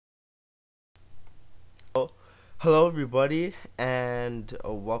Hello everybody and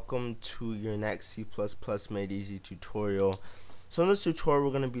welcome to your next C++ Made Easy tutorial. So in this tutorial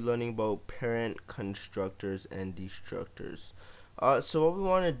we're going to be learning about parent constructors and destructors. So what we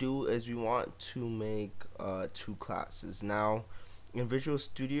want to do is we want to make two classes. Now in Visual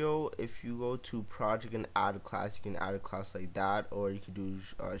Studio, if you go to project and add a class, you can add a class like that, or you can do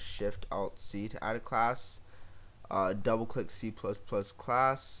Shift Alt C to add a class. Double click C++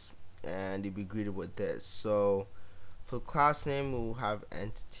 class and you'll be greeted with this. So for class name we'll have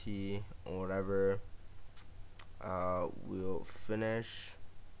entity or whatever. We'll finish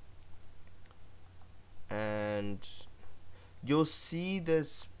and you'll see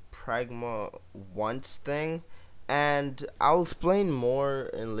this pragma once thing, and I'll explain more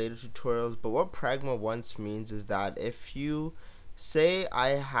in later tutorials, but what pragma once means is that if you say I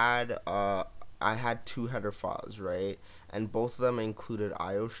had two header files, right, and both of them included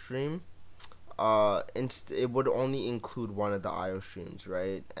IO stream, it would only include one of the IO streams,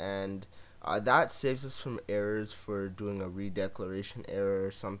 right? And that saves us from errors for doing a redeclaration error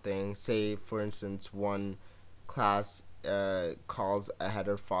or something. Say, for instance, one class calls a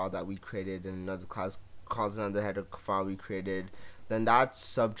header file that we created, and another class calls another header file we created. Then that's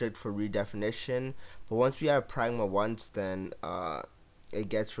subject for redefinition. But once we have pragma once, then it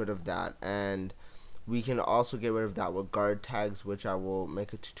gets rid of that, and we can also get rid of that with guard tags, which I will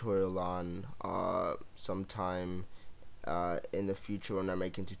make a tutorial on sometime in the future when I'm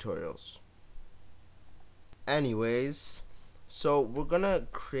making tutorials. Anyways, so we're gonna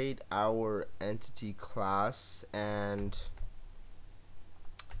create our entity class, and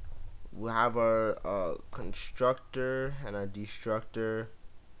we have our constructor and our destructor,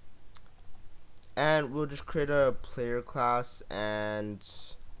 and we'll just create a player class and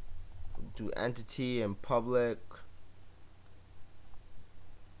do entity and public,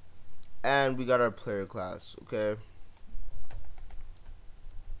 and we got our player class. Okay,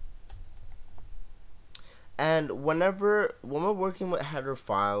 and when we're working with header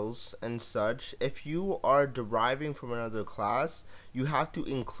files and such, if you are deriving from another class, you have to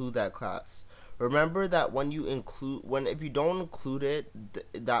include that class. Remember that if you don't include it,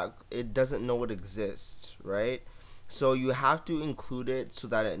 that it doesn't know it exists, right? So you have to include it so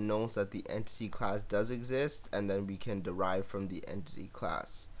that it knows that the entity class does exist, and then we can derive from the entity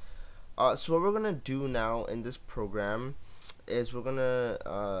class. So what we're gonna do now in this program is we're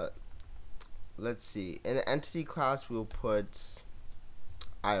gonna let's see, in the entity class we'll put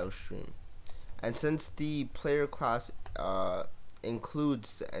IOStream, and since the player class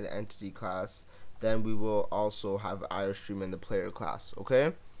includes an entity class, then we will also have IOStream in the player class.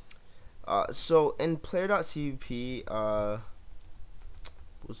 Okay, so in player.cpp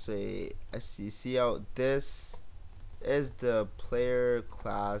we'll say SCC out, this is the player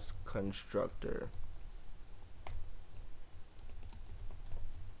class constructor,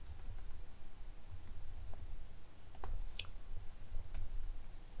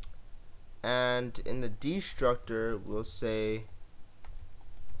 and in the destructor we'll say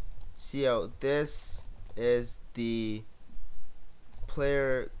cout, this is the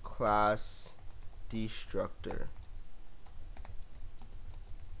player class destructor.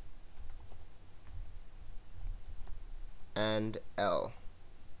 And L.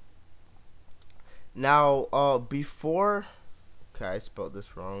 Now before, okay, I spelled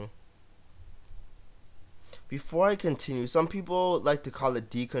this wrong. Before I continue, some people like to call it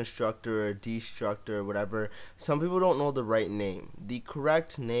deconstructor or destructor or whatever. Some people don't know the right name. The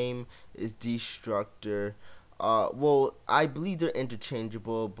correct name is destructor. Well, I believe they're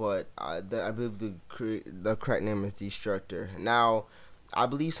interchangeable, but I believe the correct name is destructor. Now, I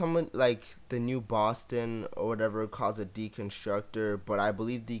believe someone like the New Boston or whatever calls it deconstructor, but I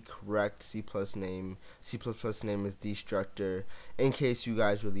believe the correct C++ name is destructor, in case you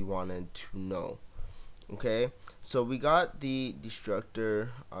guys really wanted to know. Okay, so we got the destructor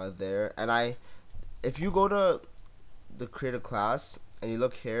there, and if you go to the create a class and you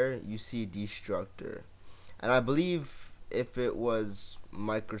look here, you see destructor, and I believe if it was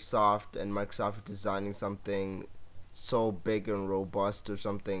Microsoft and Microsoft designing something so big and robust or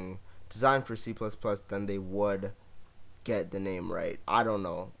something designed for C++, then they would get the name right. I don't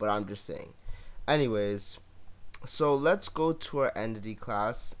know, but I'm just saying. Anyways, so let's go to our entity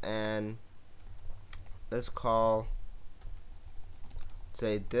class and let's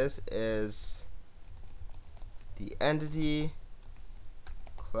say this is the entity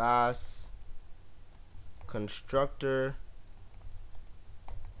class constructor,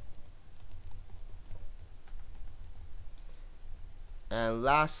 and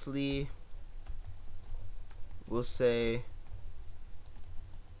lastly we'll say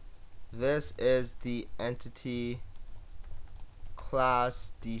this is the entity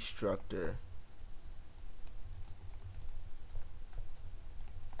class destructor.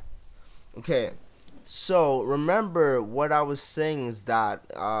 Okay, so remember what I was saying is that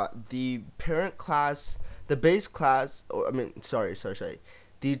the parent class, the base class, or I mean, sorry,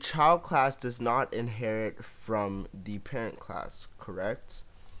 the child class does not inherit from the parent class, correct?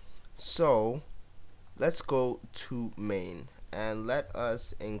 So let's go to main and let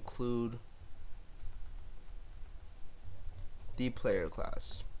us include the player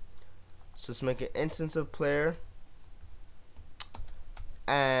class. So let's make an instance of player,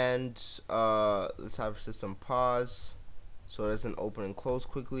 and let's have system pause so it doesn't open and close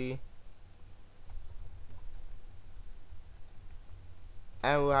quickly,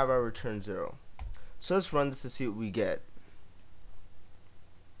 and we'll have our return 0. So let's run this to see what we get.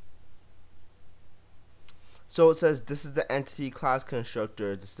 So it says this is the entity class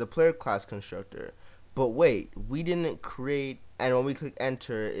constructor, this is the player class constructor. But wait, we didn't create, and when we click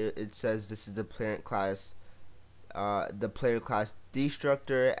enter, it says this is the parent class, the player class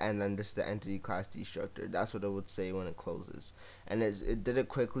destructor, and then this is the entity class destructor. That's what it would say when it closes. And it did it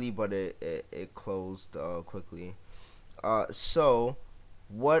quickly, but it closed quickly. So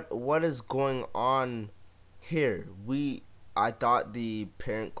what is going on here? I thought the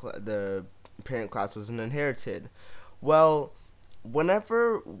parent class wasn't inherited. Well,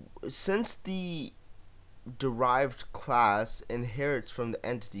 whenever since the derived class inherits from the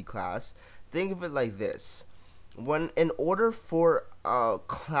entity class, think of it like this. In order for a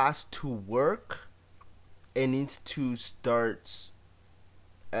class to work, it needs to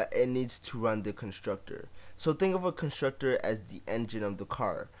run the constructor. So think of a constructor as the engine of the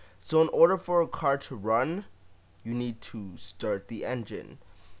car. So in order for a car to run, you need to start the engine.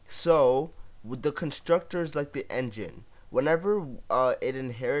 So with the constructor is like the engine. Whenever it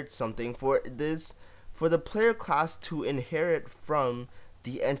inherits something, for the player class to inherit from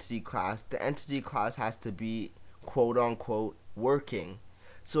the entity class has to be quote unquote working.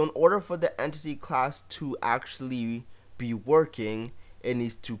 So in order for the entity class to actually be working, it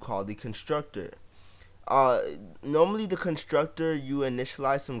needs to call the constructor. Uh, Normally the constructor, you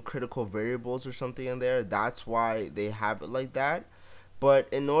initialize some critical variables or something in there. That's why they have it like that. But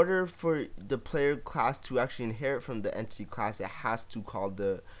in order for the player class to actually inherit from the entity class, it has to call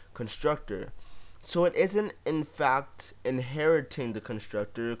the constructor. So it isn't in fact inheriting the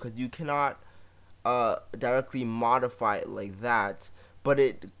constructor, because you cannot directly modify it like that, but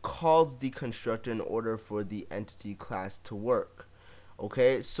it calls the constructor in order for the entity class to work.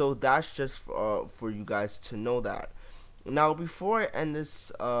 Okay, so that's just for you guys to know that. Now, before I end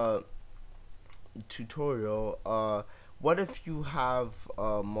this tutorial, what if you have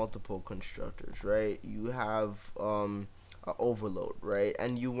multiple constructors, right? You have an overload, right?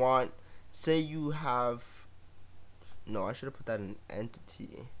 And you want, say you have, no, I should have put that in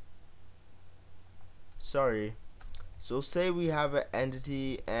entity. Sorry. So say we have an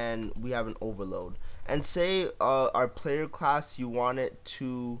entity and we have an overload, and say our player class, you want it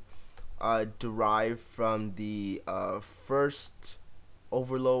to derive from the first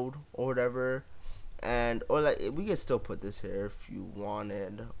overload or whatever, and or like we can still put this here if you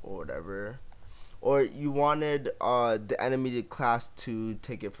wanted or whatever, or you wanted the animated class to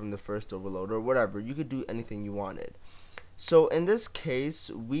take it from the first overload or whatever. You could do anything you wanted. So in this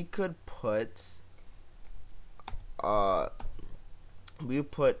case, we could put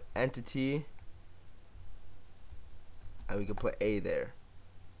entity, and we could put a there,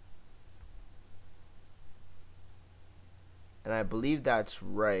 and I believe that's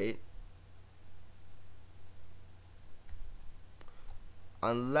right,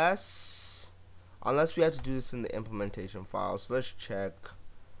 unless we have to do this in the implementation file. So let's check.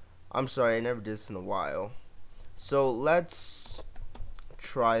 I'm sorry, I never did this in a while, so let's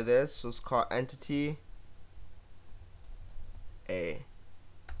try this. So let's call entity a.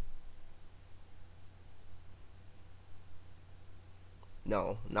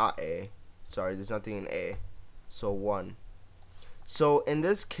 No, not a. Sorry, there's nothing in a. So 1. So in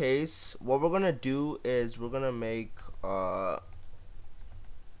this case, what we're gonna do is we're gonna make we're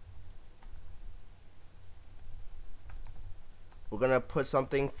gonna put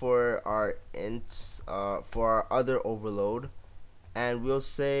something for our ints, for our other overload, and we'll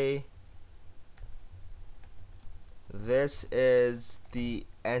say this is the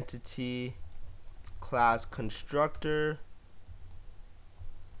entity class constructor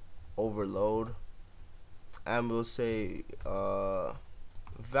overload, and we'll say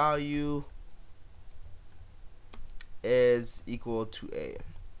value is equal to a.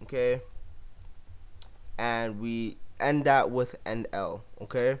 Okay, and we end that with NL.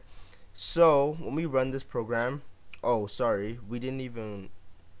 Okay, So when we run this program, oh sorry, we didn't even,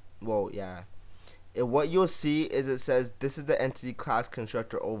 well yeah, what you'll see is it says this is the entity class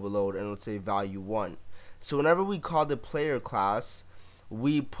constructor overload, and it'll say value 1. So whenever we call the player class,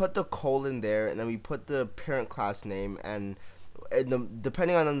 we put the colon there, and then we put the parent class name, and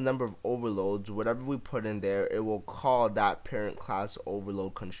depending on the number of overloads, whatever we put in there, it will call that parent class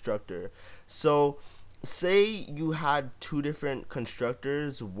overload constructor. So say you had two different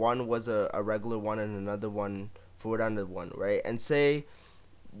constructors, one was a regular one and another one for another one, right? And say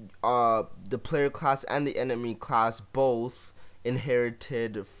the player class and the enemy class both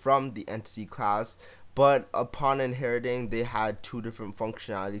inherited from the entity class, but upon inheriting they had two different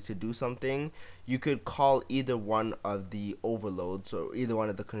functionality to do something. You could call either one of the overloads or either one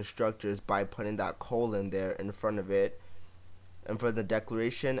of the constructors by putting that colon there in front of it, and for the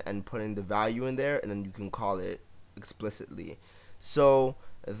declaration, and putting the value in there, and then you can call it explicitly. So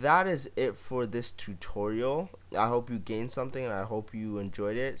that is it for this tutorial. I hope you gained something and I hope you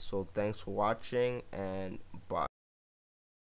enjoyed it. So thanks for watching, and bye.